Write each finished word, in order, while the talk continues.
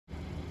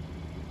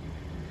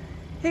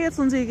Hey, it's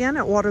Lindsay again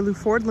at Waterloo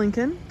Ford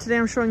Lincoln. Today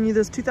I'm showing you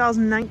this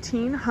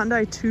 2019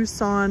 Hyundai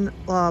Tucson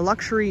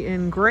Luxury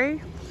in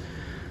gray.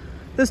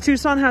 This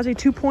Tucson has a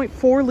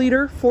 2.4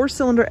 liter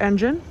 4-cylinder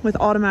engine with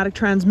automatic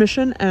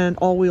transmission and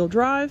all-wheel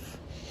drive.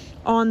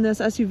 On this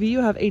SUV you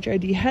have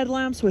HID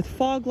headlamps with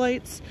fog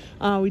lights.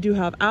 We do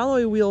have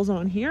alloy wheels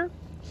on here.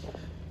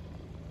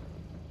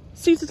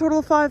 Seats a total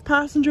of 5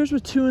 passengers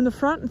with 2 in the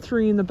front and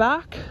 3 in the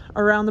back.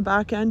 Around the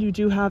back end you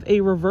do have a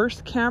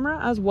reverse camera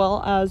as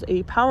well as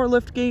a power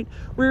lift gate,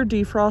 rear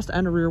defrost,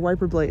 and a rear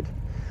wiper blade.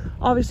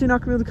 Obviously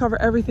not going to be able to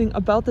cover everything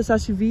about this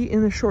SUV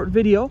in this short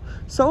video,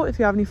 so if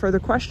you have any further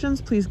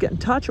questions, please get in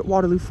touch at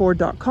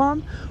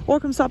waterlooford.com or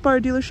come stop by our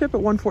dealership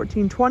at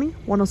 11420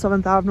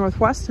 107th Ave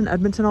Northwest in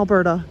Edmonton,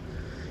 Alberta.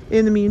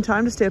 In the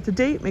meantime, to stay up to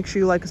date, make sure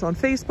you like us on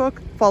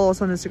Facebook, follow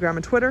us on Instagram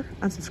and Twitter,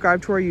 and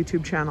subscribe to our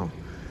YouTube channel.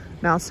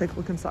 Now let's take a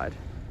look inside.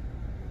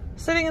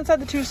 Sitting inside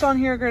the Tucson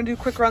here, we're going to do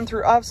a quick run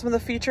through of some of the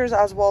features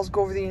as well as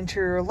go over the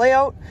interior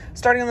layout.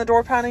 Starting on the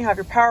door panel, you have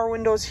your power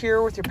windows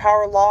here with your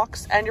power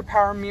locks and your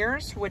power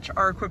mirrors, which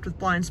are equipped with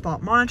blind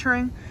spot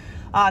monitoring.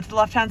 To the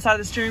left hand side of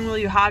the steering wheel,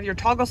 you have your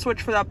toggle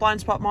switch for that blind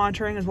spot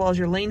monitoring, as well as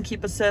your lane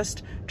keep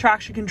assist,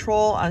 traction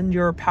control, and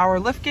your power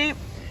lift gate.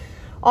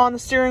 On the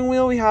steering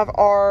wheel, we have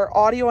our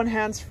audio and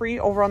hands-free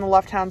over on the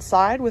left hand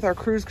side with our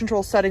cruise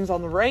control settings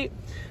on the right.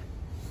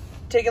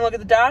 Taking a look at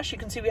the dash, you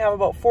can see we have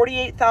about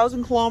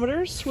 48,000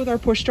 kilometers with our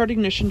push start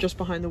ignition just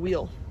behind the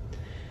wheel.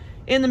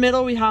 In the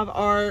middle, we have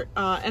our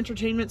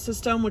entertainment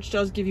system, which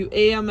does give you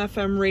AM,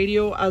 FM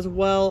radio, as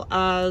well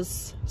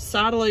as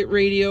satellite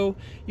radio.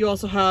 You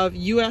also have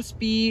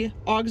USB,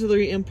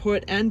 auxiliary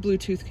input, and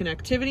Bluetooth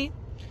connectivity.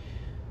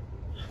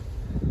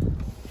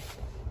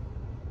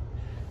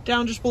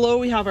 Down just below,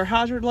 we have our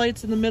hazard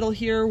lights in the middle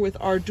here with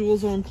our dual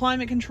zone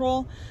climate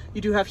control.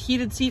 You do have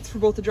heated seats for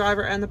both the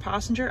driver and the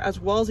passenger, as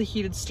well as a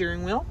heated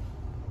steering wheel.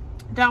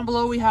 Down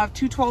below, we have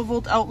two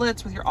 12-volt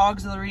outlets with your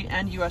auxiliary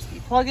and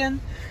USB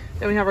plug-in.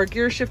 Then we have our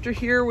gear shifter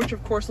here, which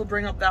of course will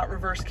bring up that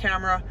reverse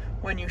camera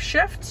when you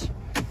shift.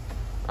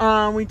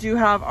 We do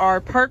have our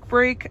park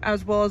brake,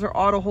 as well as our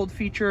auto hold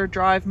feature,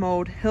 drive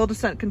mode, hill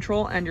descent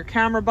control, and your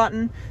camera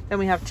button. Then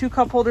we have two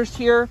cup holders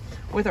here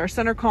with our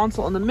center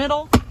console in the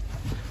middle.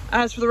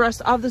 As for the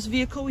rest of this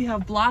vehicle, we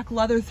have black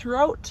leather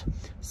throughout,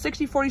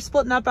 60/40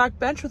 split in that back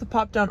bench with a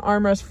pop-down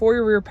armrest for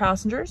your rear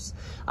passengers.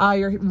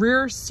 Your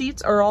rear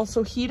seats are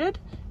also heated,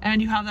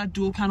 and you have that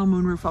dual panel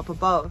moonroof up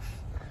above.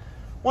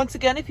 Once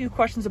again, if you have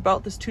questions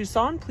about this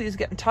Tucson, please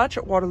get in touch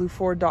at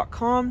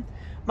waterlooford.com.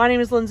 My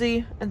name is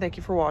Lindsay, and thank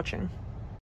you for watching.